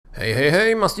Hej, hej, hej,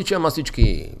 mastiči a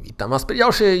mastičky. Vítam vás pri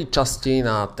ďalšej časti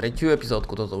na tretiu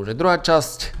epizódku. Toto už je druhá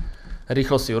časť.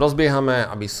 Rýchlo si ju rozbiehame,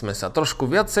 aby sme sa trošku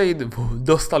viacej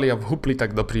dostali a vhupli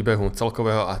tak do príbehu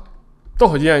celkového a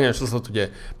toho diania, čo sa tu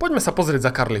deje. Poďme sa pozrieť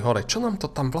za Carley hore. Čo nám to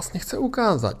tam vlastne chce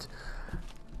ukázať?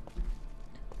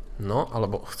 No,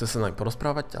 alebo chce sa nám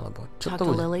porozprávať, alebo čo to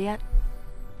bude?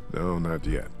 No, not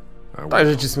yet.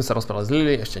 Takže či sme sa rozprávali s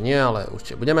Lily, ešte nie, ale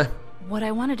určite budeme. What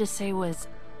I wanted to say was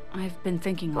I've been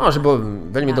thinking No, že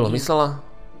veľmi dlho myslela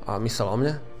a myslela o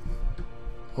mne.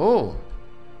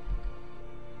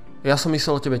 Ja som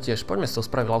myslel o tebe tiež. Poďme si to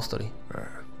spraviť love story.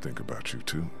 Think about you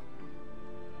too.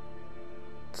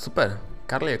 Super.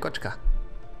 Carley je kočka.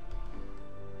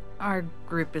 Our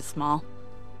group is small.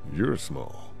 You're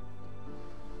small.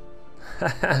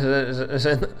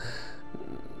 že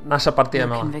naša partia je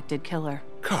malá. Convicted killer.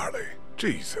 Carley,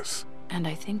 Jesus. And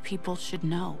I think people should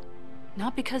know.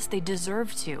 Not because they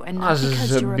deserve to, and A not because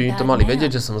že you're a by bad to mali man.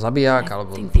 vedieť, že som zabijak I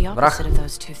alebo think the vrah. opposite of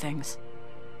those two things.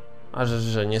 A že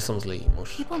nie som zlý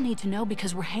muž. People need to know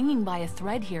because we're hanging by a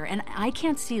thread here, and I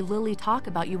can't see Lily talk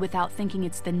about you without thinking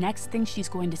it's the next thing she's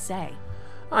going to say.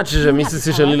 A čiže myslíš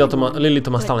si, že Lily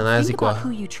to má stále na jazyku a... Think about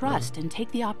who you trust and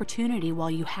take the opportunity while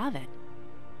you have it.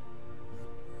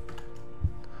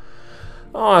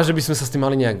 No, a že by sme sa s tým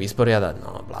mali nejak vysporiadať,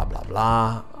 no blá blá blá.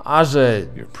 A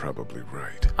že... You're probably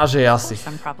right. A že asi.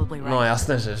 I'm probably right. No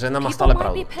jasné, že žena má People stále might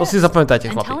pravdu. be To si pissed, zapamätajte,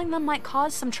 and chlapi. telling them might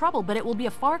cause some trouble, but it will be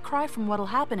a far cry from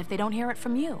what'll happen if they don't hear it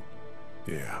from you.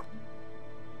 Yeah.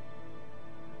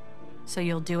 So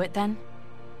you'll do it then?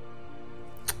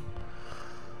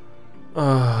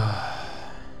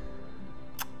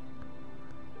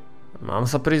 Mám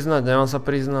sa priznať, nemám sa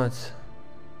priznať.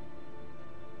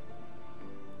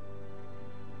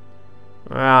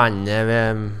 Ja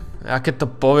neviem. Ja keď to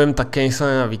poviem, tak keď sa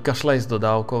na vykašľaj z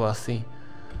dodávkov asi.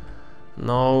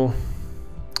 No.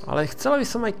 Ale chcela by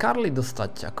som aj Carley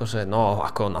dostať, akože, no,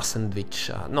 ako na sendvič.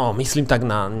 No, myslím tak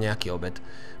na nejaký obed.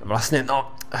 Vlastne,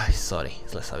 no, sorry,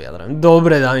 zle sa vyjadrujem.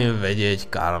 Dobre, dám im vedieť,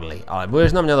 Carley, ale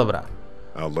budeš na mňa dobrá.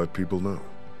 I'll let people know.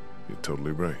 You're totally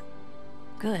right.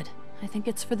 Good. I think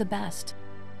it's for the best.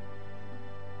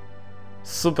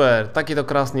 Super, takýto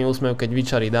krásny úsmev, keď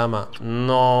vyčarí dáma.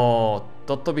 No,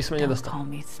 toto by sme Don't nedostali. call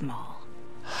me small.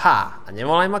 Ha, a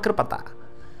nevolaj ma krpatá.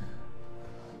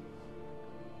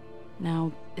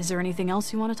 Now, is there anything else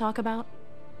you want to talk about?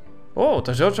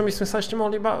 Takže o čom by sme sa ešte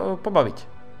mohli pobaviť?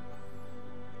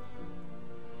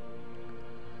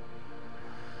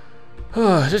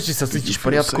 Že či sa cítiš v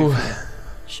poriadku?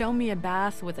 Show me a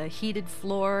bath with a heated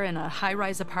floor in a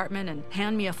high-rise apartment and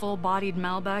hand me a full-bodied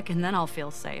Malbec and then I'll feel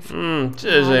safe.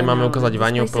 Čiže máme ukázať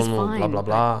vaňu plnú bla bla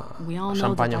bla We a all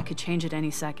know that šampaňa. that could change at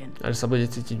any second. A že sa bude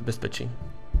cítiť v bezpečí.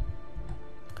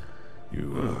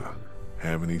 You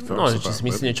have any No, thoughts že či si about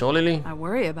myslí Libby? niečo o Lily? I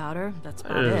worry about her, that's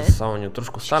about Že it. sa o ňu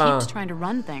trošku She stará. keeps trying to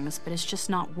run things, but it's just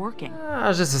not working.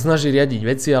 A že sa snaží riadiť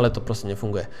veci, ale to proste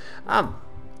nefunguje. A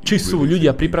či sú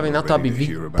ľudia pripravení na to, aby vy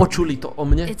počuli to o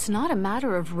mne? It's not a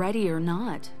matter of ready or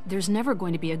not. There's never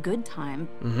going to be a good time.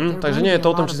 There Takže will nie je be to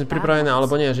o a tom, lot či of sme bad pripravené ones.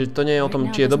 alebo nie. Že to nie je o tom,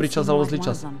 Right či je now dobrý doesn't čas seem alebo like zlý one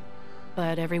čas. of them.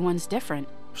 But everyone's different.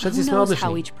 Všetci Who sme knows how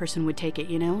odlišní. each person would take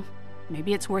it, you know? Maybe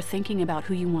it's worth thinking about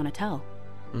who you want to tell.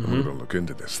 I'm gonna look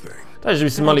into this thing. Takže by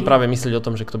si mali práve myslieť o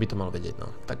tom, že kto by to mal vedieť. No.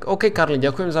 Tak OK, Carley,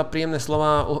 ďakujem za príjemné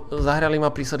slova. Zahrali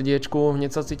ma pri srdiečku,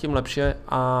 hneď sa cítim lepšie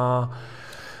a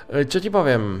čo ti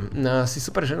poviem, si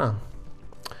super žena.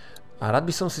 A rád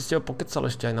by som si s tebou pokecal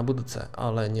ešte aj na budúce,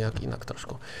 ale nejak inak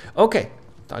trošku. OK,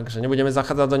 takže nebudeme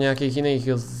zachádzať do nejakých iných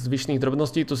zvyšných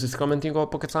drobností. Tu si s Komentinkou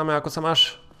pokecáme, ako sa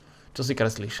máš. Čo si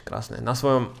kreslíš? Krásne. Na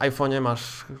svojom iPhone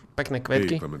máš pekné Hey,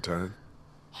 kvetky. Clementine.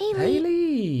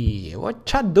 Hayley, what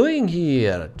you doing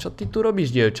here? Čo ty tu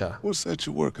robíš, dievča? What's that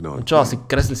you're working on? Čo asi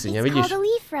kresli si, It's nevidíš? called a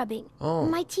leaf rubbing. Oh.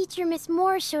 My teacher, Miss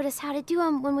Moore, showed us how to do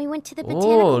them when we went to the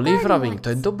botanical Leaf garden rubbing, once. to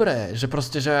je dobré. Že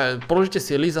proste, že položíte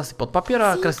si list asi pod papier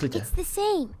a See, kreslíte. it's the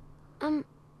same.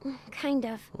 Kind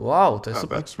of. Wow, to je Now,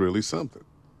 super. that's really something.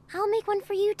 I'll make one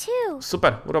for you too.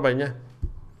 Super, urobaj mne.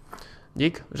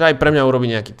 Dík, že aj pre mňa urobí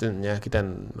nejaký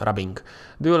ten rubbing.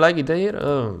 Do you like it here?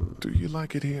 Do you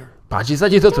like it here? Páči sa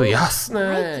ti to tu?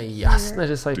 Jasné, jasné,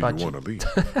 že sa jej Do you páči. want to leave?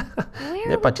 Where are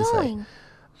we Nepáči sa jej.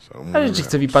 going? A že či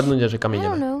chce vypadnúť a že kam I don't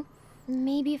ideme. know.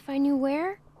 Maybe if I knew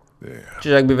where? Yeah.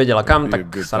 Čiže ak by vedela kam, That'd tak be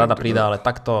a good sa rada thing to pridá, know. ale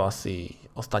takto asi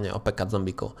ostane opekať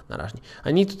zombíkov na rážni.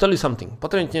 I need to tell you something.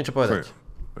 Potrebujem ti niečo povedať. Friend,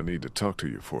 I need to talk to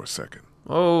you for a second.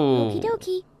 Okie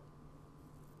dokie.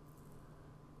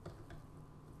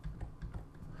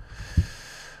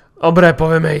 Dobre,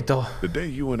 povieme jej to. The day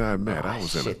you and I met, I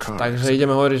was in a Shit, car takže accident.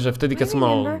 ideme hovoriť, že vtedy, keď som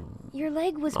mal... Remember, your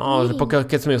leg was No, že bleeding. pokiaľ,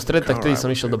 keď som ju stretli, tak Car vtedy I som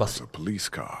was išiel in do was basy. a police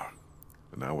car.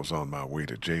 And and I was on my way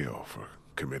to jail for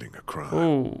committing a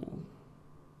crime.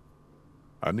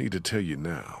 I need to tell you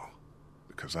now,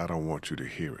 because I don't want you to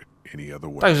hear it any other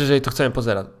way. Takže, že to chceme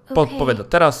pozerať. Povedať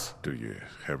teraz. Do you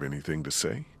have anything to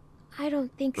say? I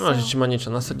don't think so. No, že či má niečo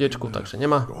na srdiečku, takže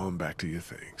nemá. Go on back to your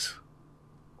things.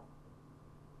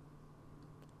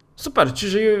 Super,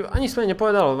 čiže ani sme jej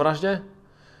nepovedali o vražde,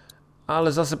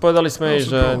 ale zase povedali sme jej,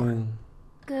 že...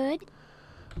 Good.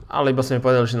 Ale iba sme jej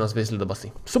povedali, že nás viezli do basy.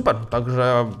 Super,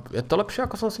 takže je to lepšie,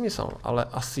 ako som si myslel. Ale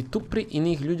asi tu pri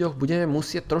iných ľuďoch budeme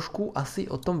musieť trošku asi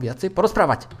o tom viacej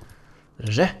porozprávať.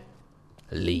 Že?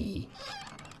 Lee.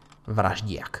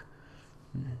 Vraždiak.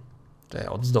 To je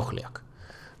odzdochliak.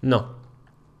 No.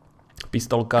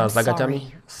 Pistolka s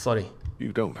agaťami. Sorry. You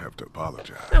don't have to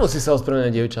apologize. Nemusí sa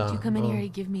ospravedlniť, dievča. You come in here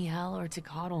to give me hell or to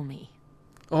coddle me?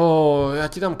 Ja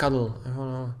ti dám cuddle.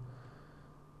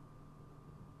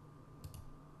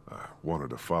 I wanted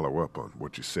to follow up on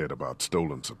what you said about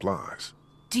stolen supplies.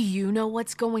 Do you know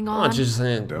what's going No, on? čiže sa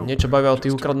niečo bavia o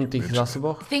tých ukradnutých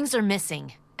zásoboch. Things are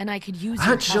missing, and I could use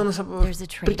Aha, your čiže ona help. sa... There's a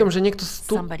Pri tom, že niekto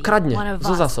tu somebody, kradne one of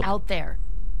zo us zásob. out there.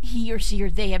 He or she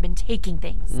or they have been taking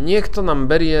things. Niekto nám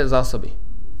berie zásoby.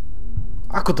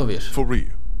 Ako to vieš? For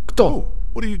real? Kto?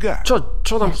 What do you got? Čo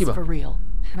tam Yes, chýba? for real.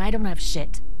 And I don't have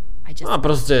shit. I just No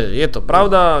proste, je to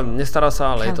pravda, nestará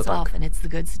sa, ale je to counts tak. off and it's the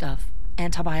good stuff.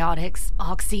 Antibiotics,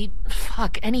 oxy,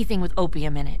 fuck, anything with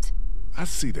opium in it. I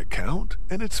see the count,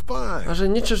 and it's fine. A že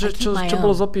niečo, že I keep my čo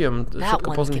bolo own. s opium, That všetko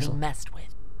one's pozmysel. getting messed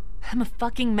with. I'm a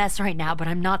fucking mess right now, but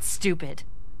I'm not stupid.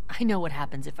 I know what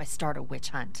happens if I start a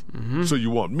witch hunt. So you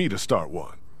want me to start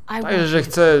one? I Takže, že won't.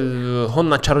 chce hon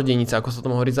na čarodejnice, ako sa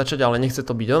tomu hovorí, začať, ale nechce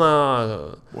to byť ona.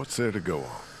 What's there to go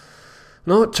on?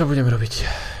 No, čo budeme robiť?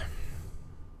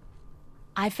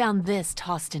 I found this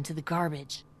tossed into the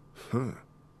garbage.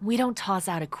 We don't toss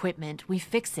out equipment, we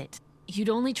fix it.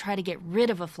 You'd only try to get rid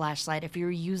of a flashlight if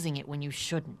you're using it when you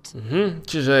shouldn't.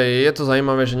 Čiže je to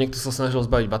zaujímavé, že niekto sa snažil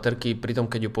zbaviť baterky pri tom,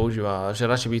 keď ju používa, že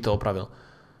radšej by to opravil.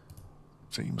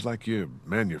 Seems like you're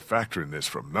manufacturing this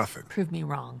from nothing. Prove me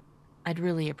wrong. I'd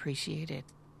really appreciate it.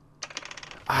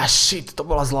 Shit, to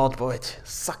bola zlá odpoveď.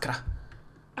 Sakra.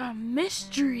 A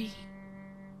mystery.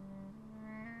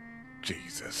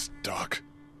 Jesus, Doc.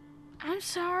 I'm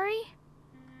sorry.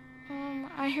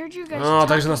 I heard you guys No, talking.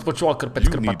 takže nás počúval krpec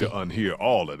You need krpatý. to unhear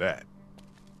all of that.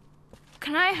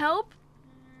 Can I help?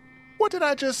 What did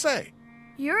I just say?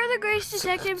 You're the Grace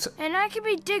detective, and I can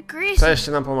be Dick Chce Grayson. ešte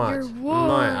nám pomáhať. Your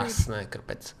No word. jasné,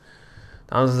 krpec.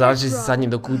 Tam radšej si sadni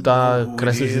do kúta,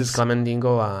 kresli si s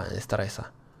Clementingou a nestaraj sa.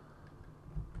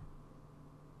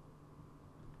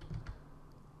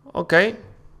 OK,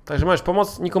 takže máš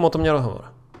pomôcť, nikomu o tom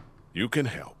nerozhovor. You can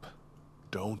help.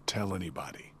 Don't tell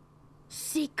anybody.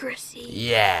 Secrecy.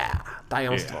 Yeah, Yeah,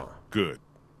 tajomstvo. good.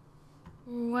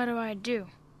 What do I do?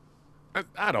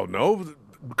 I don't know.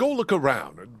 Go look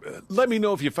around. Let me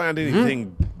know if you find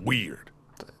anything weird.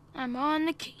 I'm on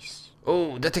the case.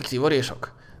 Detektív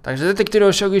Oriešok. Takže detektív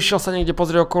Oriešok išiel sa niekde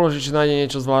pozrieť okolo, že či nájde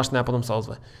niečo zvláštne a potom sa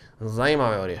ozve.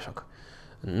 Zajímavý Oriešok.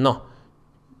 No.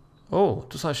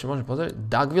 Tu sa ešte môžeme pozrieť.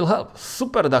 Doug will help.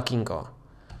 Super, Dakinko.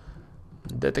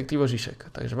 Detektív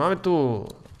Ožišek. Takže máme tu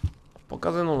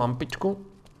pokazenú lampičku.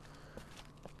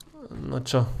 No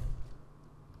čo?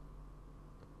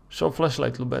 Show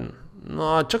flashlight, Luben.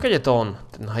 No a čo keď je to on,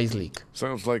 ten hajzlík?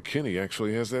 Sounds like Kenny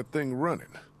actually has that thing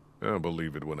running. I'll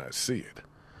believe it when I see it.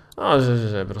 No,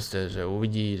 že proste, že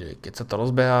uvidí, že keď sa to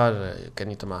rozbehá, že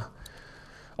Kenny to má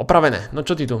opravené. No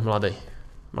čo ty tu, mladej?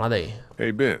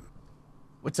 Hey, Ben.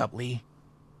 What's up, Lee?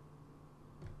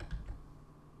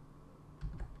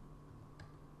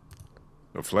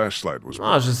 The flashlight was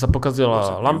No, že sa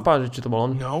pokazila lampa, že či to bol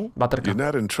on? No. Baterka. You're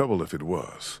not in trouble if it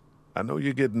was. I know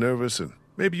you get nervous and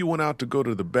maybe you went out to go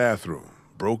to the bathroom,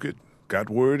 broke it,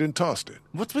 got word and tossed it.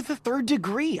 What's with the third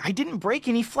degree? I didn't break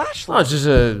any No, flashlights.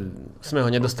 čiže sme ho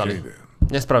nedostali. Okay,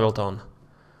 then. Nespravil to on.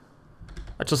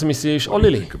 A čo si myslíš o What do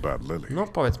you Lily? think about Lily? No,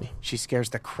 povedz mi. She scares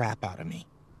the crap out of me.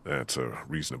 That's a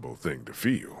reasonable thing to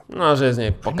feel. No, že je z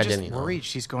nej I'm just pokadený, no. worried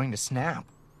she's going to snap.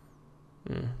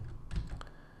 Did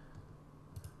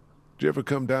you ever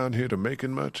come down here to Macon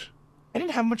much? I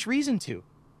didn't have much reason to.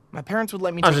 My parents would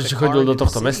let me A take že the či car chodil do into the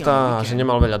tohto city on mesta the a že weekend.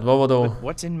 nemal veľa dôvodov. But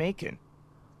what's in Macon?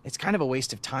 It's kind of a waste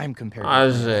of time compared A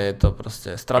to... že je to proste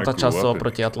strata I grew času up in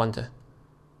oproti Atlante.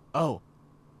 Oh,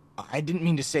 I didn't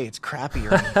mean to say it's crappy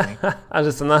or anything. A že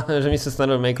my sa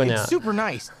snažili Macone It's super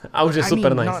nice. a už je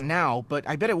super I mean, nice. not now, but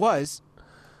I bet it was.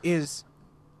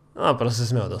 No, proste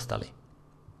sme ho dostali.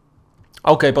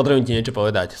 OK, potrebujem ti niečo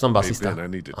povedať. Som Hey, basista. Ben, I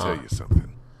need to tell you something.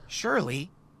 Surely.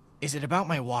 Is it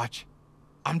about my watch?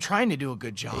 I'm trying to do a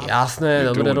good job. Jasné,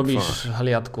 You're dobre doing robíš fine.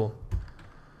 hliadku.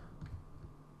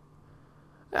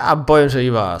 Ja poviem, že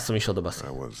iba som išiel do basy.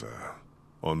 I was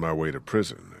on my way to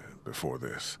prison before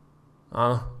this.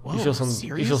 Áno, išiel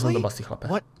som do basy, chlape.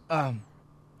 What,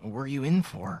 were you in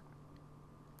for?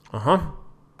 Aha,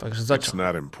 takže It's začal.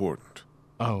 not important.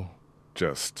 Oh.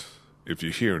 Just, if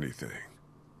you hear anything,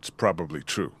 it's probably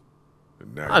true.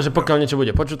 And now A že you know. pokiaľ niečo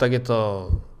bude počuť, tak je to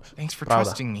Thanks for pravda.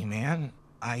 trusting me, man.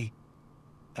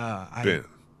 Ben,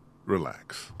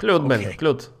 relax. Kľud, Ben, Okay.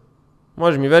 kľud.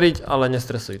 Môžeš mi veriť, ale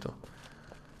nestresuj to.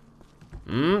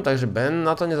 Takže Ben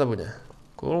na to nezabude.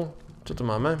 Cool. Čo tu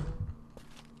máme?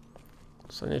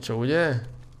 Tu sa niečo udeje?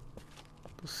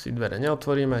 Tu si dvere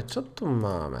neotvoríme. Čo tu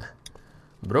máme?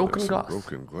 Broken There's some glass.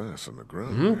 broken glass on the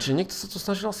ground. Čiže niekto sa tu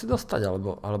snažil asi dostať,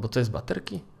 alebo to je z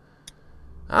baterky?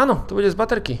 Áno, to bude z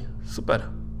baterky. Super.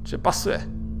 Čiže pasuje.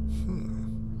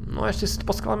 No a ešte si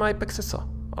poskladáme aj pexeso.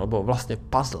 Alebo vlastne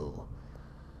puzzle.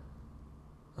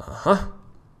 Aha,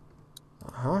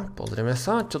 pozrieme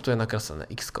sa, čo tu je nakreslené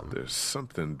X-kom. There's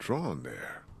something drawn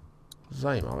there.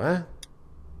 Zajímavé.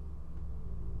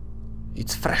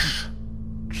 It's fresh.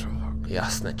 Chalk.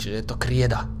 Jasné, čiže je to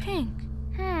krieda. Pink.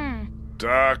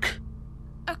 Doc.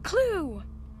 A clue.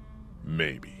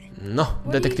 Maybe. No, What do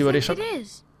you detektív think riešok. it is?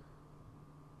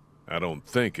 I don't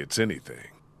think it's anything.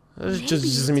 Čo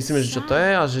si myslíme, že čo to je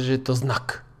a že je to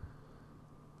znak.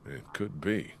 It could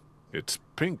be. It's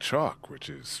pink chalk, which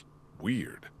is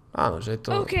weird. Áno, že je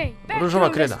to Okay, back to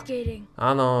ružová krieda. investigating.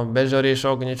 Áno, bež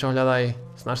riešok, niečo hľadaj,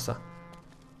 snaž sa.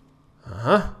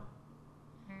 Aha.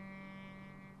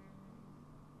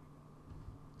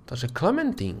 Takže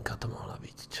Klementínka to mohla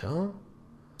byť, čo?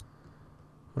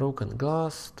 Broken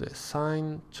glass, tu je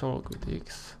sign, chalk with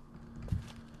X.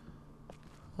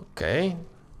 OK.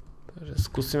 Takže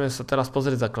skúsime sa teraz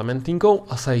pozrieť za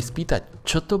Klementínkou a sa jej spýtať,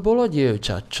 čo to bolo,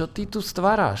 dievča? Čo ty tu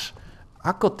stváraš?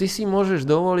 Ako ty si môžeš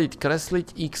dovoliť kresliť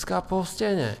X-ka po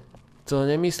stene? To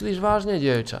nemyslíš vážne,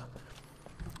 dievča?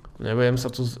 Nebudem sa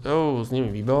tu s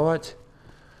nimi vybavovať.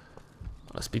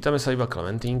 Ale spýtame sa iba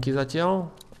Klementínky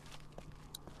zatiaľ.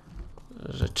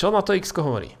 Že čo na to X-ko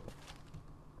hovorí?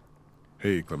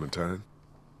 Hey, Clementine.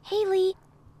 Hey, Lee.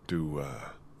 Do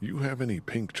you have any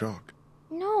pink chalk?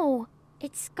 No,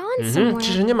 it's gone somewhere.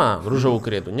 Čiže nemá rúžovú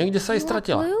kriedu. Niekde sa jej You want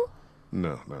stratila. glue?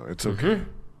 No, it's okay.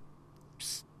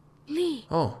 Lee,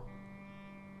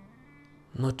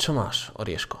 No čo máš,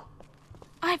 orieško?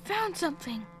 I found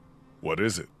something. What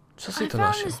is it? Čo si I to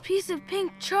found našiel? this piece of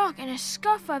pink chalk and a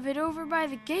scuff of it over by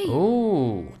the gate.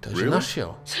 Takže Really?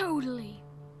 našiel. Totally.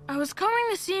 I was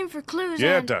combing the scene for clues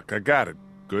Yeah, and... Duck, I got it.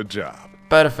 Good job.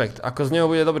 Perfekt, ako z neho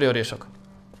bude dobrý oriešok.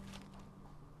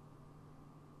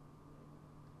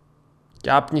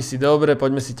 Ťapni si, dobre,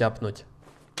 poďme si ťapnúť.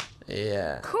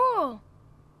 Yeah. Cool.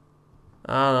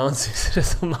 Áno, on si myslí,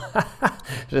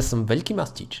 že som veľký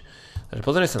mastič. Takže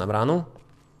pozrieme sa na bránu.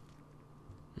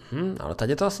 Ale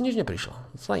tady to asi nič neprišlo.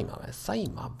 Zajímavé.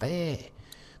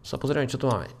 Tu sa pozrieme, čo tu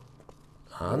máme.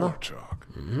 Áno. More chalk.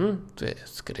 Tu je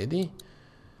skredy.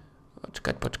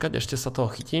 Počkať, ešte sa toho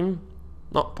chytím.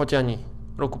 No, potiahni.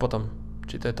 Ruku potom.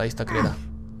 Či to je tá istá krieda.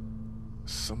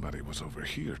 Somebody was over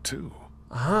here too.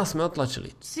 Aha, sme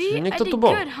otlačili. See, Čiže I niekto did tu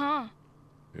bol. good, huh?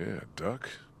 Yeah,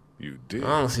 Duck, you did.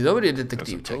 Áno, si dobrý I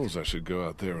detektívček. suppose I should go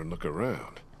out there and look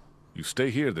around. You stay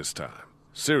here this time.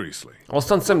 Seriously.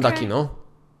 Ostaň sem Okay. taký, no.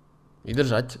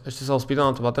 Vydržať. Ešte sa ho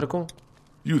spýtam na tú baterku.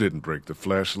 You didn't break the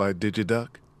flashlight, did you,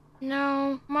 Duck?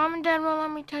 No, Mom and Dad won't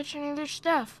let me touch any of their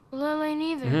stuff. Lily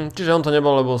neither. Čiže on to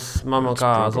nebol, lebo mamka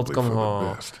s That's probably ockom for ho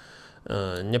the best.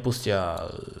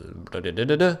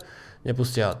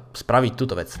 nepustia spraviť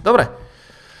túto vec. Dobre.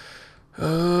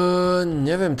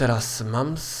 Neviem teraz,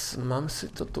 mám si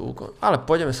to tu ale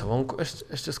pôjdeme sa vonku,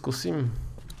 ešte skúsim.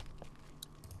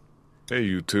 Hey,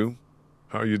 you two.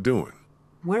 How you doing?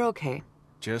 We're okay.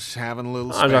 Just having a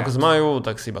little A že ako spat. zmajú,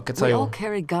 tak si iba We all kecajú.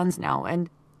 carry guns now, and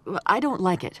I don't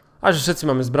like it. A že všetci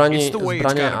máme zbranie It's the way it's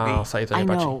gotta a be. sa jej to I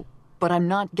nepáči. know, but I'm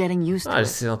not getting used A to že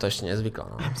it. si na to ešte nezvykla.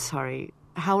 No. I'm sorry.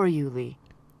 How are you, Lee?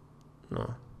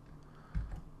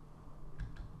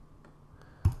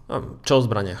 Čo o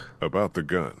zbraniach? About the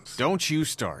guns. Don't you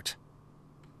start.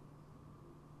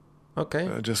 OK.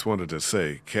 I just wanted to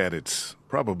say, Kat, it's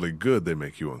probably good they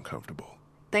make you uncomfortable.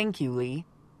 Thank you, Lee.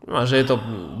 A že je to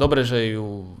dobre, že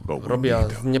ju But we robia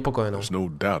need them. znepokojenou. There's no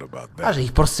doubt about A that. že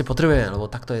ich proste potrebujeme, lebo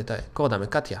tak to je. Koho dáme?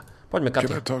 Katia. Poďme, Can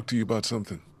Katia. I talk to you about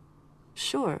something?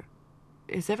 Sure.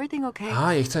 Is everything okay?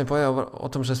 Jej chceme povedať o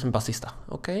tom, že som basista.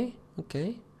 OK.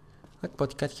 Tak poď,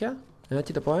 Katia. Ja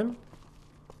ti to poviem.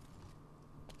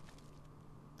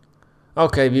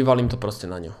 OK, vyvalím to proste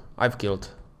na ňu. I've killed.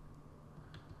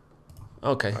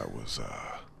 OK. I was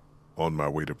on my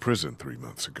way to prison 3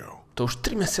 months ago. To už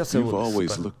 3 mesiace You've bolo.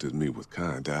 always Super. looked at me with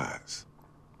kind eyes.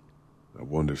 I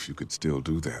wonder if you could still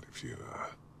do that if you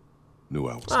knew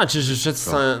I was... čiže všetci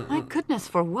sa... My goodness,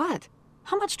 for what?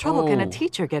 How much trouble can a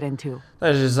teacher get into?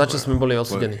 Takže za čo sme boli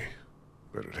odsúdení?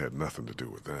 But it had nothing to do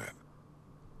with that.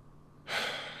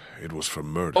 It was for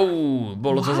murder.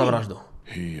 Bolo to za vraždu.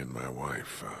 He and my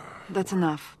wife... That's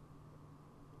enough.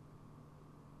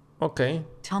 OK.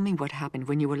 Tell me what happened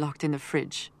when you were locked in the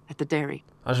fridge at the dairy.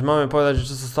 A že máme povedať,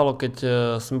 že čo sa stalo, keď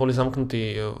sme boli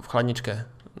zamknutí v chladničke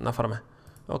na farme.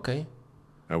 OK.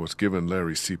 I was given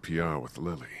Larry CPR with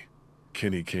Lily.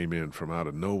 Kenny came in from out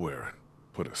of nowhere and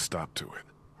put a stop to it.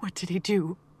 What did he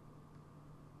do?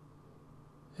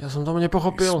 Ja som tomu He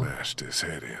nepochopil. smashed his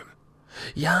head in.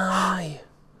 Jaj.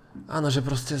 Áno, že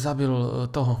proste zabil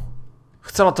toho.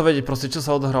 Chcela to vedieť proste, čo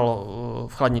sa odohralo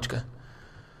v chladničke.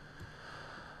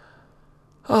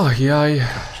 Jaj.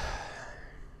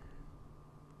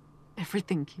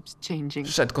 Everything keeps changing.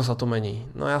 Všetko sa tu mení.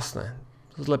 No jasné.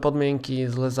 Zlé podmienky,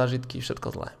 zlé zážitky,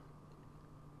 všetko zlé.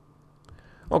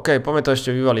 OK, poďme to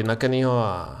ešte vyvaliť na Kennyho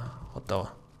a hotovo.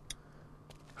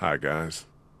 Hi, guys.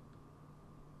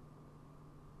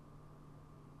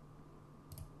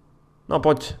 No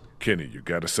poď. Kenny, you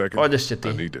got a second? Poď ešte ty.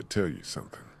 I need to tell you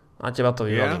something. Na teba to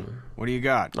Yeah? vyvalím. What do you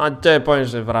got? No a tebe poviem,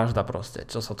 že vražda proste.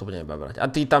 Čo sa tu budeme babrať. A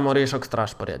ty tam oriešok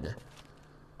stráž poriadne.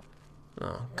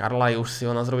 No, Carley, už si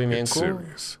ho nazrobí It's mienku.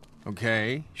 serious.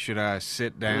 Okay, should I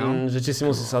sit down? Že či si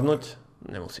musí sadnúť?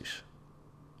 Nemusíš.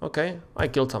 OK, I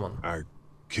killed someone. I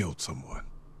killed someone.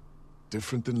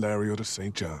 Different than Larry or the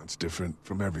St. John's. Different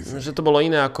from everything. Že to bolo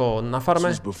iné ako na This farme.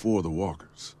 was before the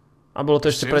Walkers. A bolo to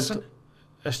ešte pred... Citizen?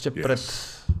 Ešte Yes. pred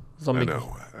I zombikmi.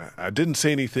 know. I didn't say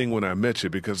anything when I met you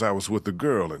because I was with the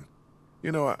girl and, you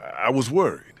know, I was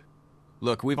worried.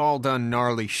 Look, we've all done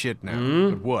gnarly shit now.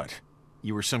 But what?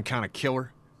 You were some kind of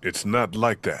killer? It's not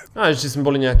like that. A ešte sme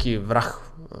boli nejaký vrah.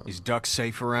 Is Duck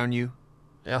safe around you?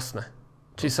 Jasné.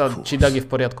 Či Doug je v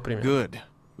poriadku pri mne. Good.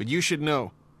 But you should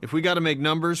know, if we gotta make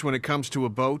numbers when it comes to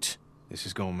a boat, this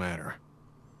is gonna matter.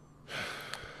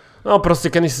 No proste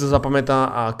Kenny si to zapamätá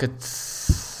a keď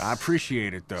I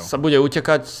appreciate it, though. sa bude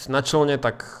utekať na člne,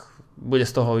 tak bude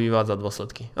z toho vyvádzať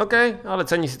dôsledky. OK, ale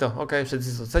cení si to. OK, všetci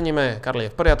si to ceníme. Carley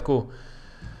je v poriadku.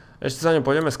 Ešte za ňou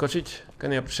pôjdeme skočiť.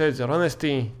 Kenny appreciates your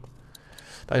honesty.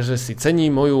 Takže si cení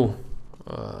moju...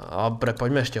 Dobre,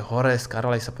 poďme ešte hore s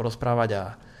Carley sa porozprávať a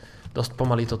dosť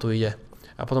pomaly to tu ide.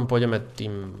 A potom pôjdeme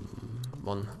tým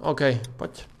von. OK,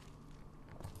 poď.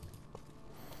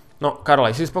 No,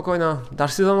 Carley, si spokojná?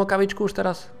 Dáš si za mnou kavičku už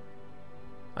teraz?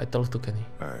 I told to Kenny.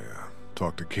 I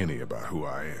talked to Kenny about who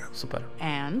I am. Super.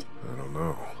 And? I don't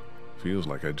know. Feels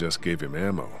like I just gave him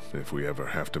ammo if we ever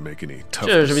have to make any tough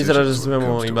Čiže vyzerá, že decisions sme when it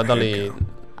mu comes to iba a dali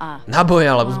headcount. náboje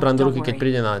alebo zbraň do don't ruky, keď worry.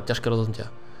 príde na ťažké rozhodnutia.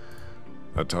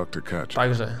 I talked to Katja.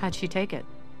 Takže, How'd she take it?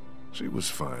 She was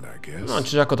fine, I guess. no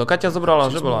čiže ako to Katia zobrala,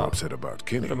 She's že more bola upset about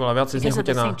Kenny. viac Because of the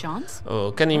znechutená St. John's?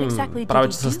 Kenným, What exactly did práve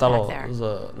he čo sa do stalo back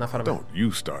there? na farme. Don't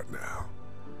you start now.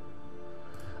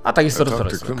 A takisto I talked rozprávali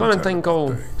to s Clementine Klementínkou,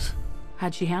 about things.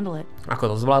 How'd she handle it? ako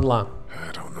to zvládla. I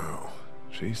don't know.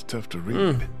 She's tough to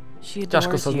read. She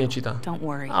Ťažko adores sa z nej you. číta. Don't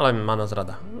worry. Ale má nás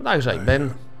rada. Takže aj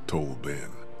Ben. Told Ben.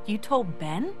 You told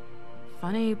Ben?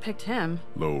 Funny you picked him.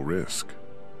 Low risk.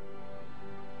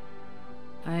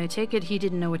 I take it he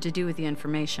didn't know what to do with the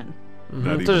information.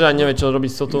 Not To, even že aj nevie, čo robiť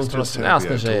s touto He's just informáciou. happy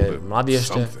Jasné, I že je told him mladý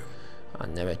ešte something. a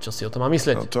nevie, čo si o tom má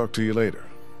myslieť. I'll talk to you later.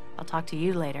 I'll talk to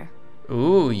you later.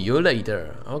 You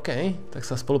later. OK, tak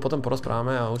sa spolu potom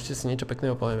porozprávame a určite si niečo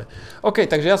pekného povieme. OK,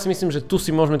 takže ja si myslím, že tu si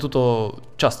môžeme túto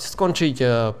časť skončiť.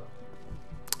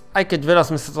 Aj keď veľa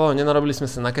sme sa toho nenarobili,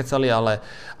 sme sa nakecali, ale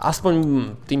aspoň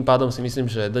tým pádom si myslím,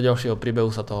 že do ďalšieho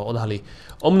príbehu sa toho odhalí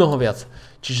o mnoho viac.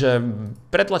 Čiže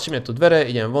pretlačíme tu dvere,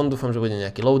 idem von, dúfam, že bude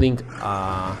nejaký loading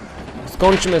a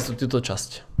skončíme túto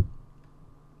časť.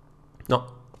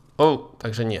 No,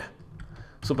 takže nie.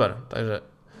 Super, takže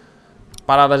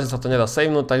paráda, že sa to nedá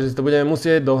savenúť, takže si to budeme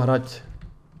musieť dohrať.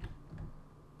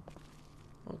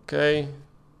 OK.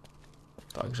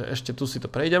 Takže ešte tu si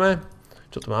to prejdeme.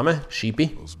 Čo tu máme?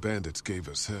 Šípy. Those bandits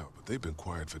gave us hell, but they've been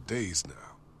quiet for days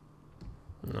now.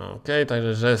 No, OK,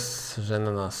 takže že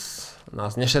na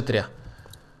nás nešetria.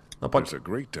 No There's poď. a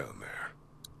grate down there.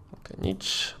 OK,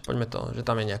 nič. Poďme to, že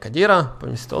tam je nejaká diera.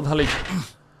 Poďme si to odhaliť.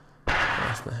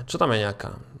 Jasné. Čo tam je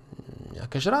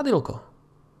nejaké žrádilko?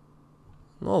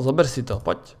 No, zober si to.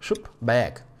 Poď. Šup.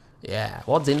 Bag. Yeah,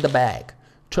 what's in the bag?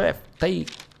 Čo je v tej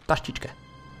taštičke?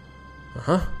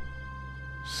 Aha.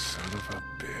 Son of a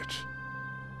bitch.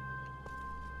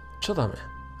 Čo tam je?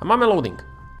 A máme loading.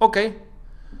 OK.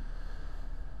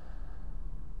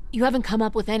 You haven't come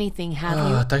up with anything, have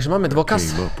you? Takže máme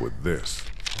dôkaz. Came up with this.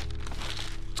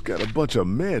 It's got a bunch of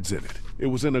meds in it. It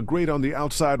was in a grate on the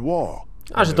outside wall.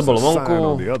 A že to bolo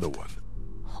vonku.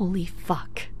 Holy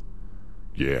fuck.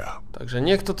 Yeah. Takže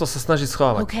niekto to sa snaží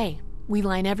schovávať. Okay, we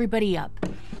line everybody up.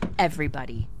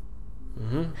 Everybody.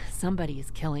 Somebody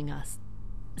is killing us.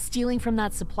 Stealing from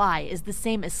that supply is the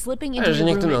same as slipping into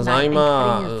your room at night and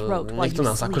cutting your throat while you niekto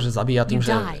nás akože sleep. zabíja tým,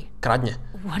 že kradne.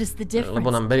 What is the difference? Lebo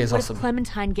nám berie What if zásoby.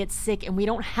 Clementine gets sick and we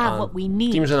don't have what we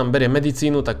need? Tým, že nám berie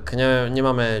medicínu, tak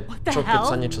nemáme čo, keď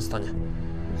sa niečo stane.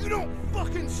 You don't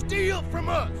fucking steal from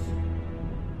us!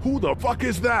 Who the fuck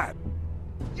is that?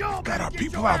 Y'all Got better our get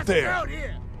people your out asses there. out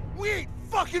here! We ain't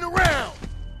fucking around!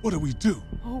 What do we do?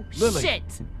 Oh, Lily. shit!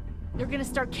 They're gonna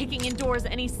start kicking in doors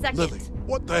any second. Lily,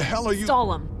 what the hell are you...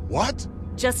 Stall him. What?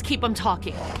 Just keep him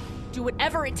talking. Do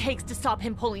whatever it takes to stop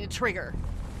him pulling the trigger.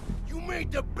 You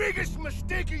made the biggest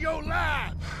mistake of your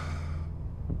life!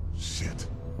 Shit.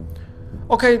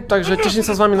 OK, takže teším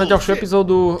sa s vami na ďalšiu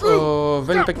epizódu.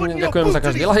 Veľmi pekne ďakujem za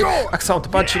každý like. Ak sa vám to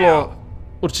páčilo,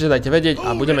 určite dajte vedieť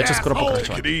a budeme čoskoro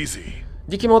pokračovať.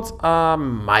 Díky moc a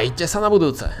majte sa na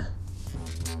budúce.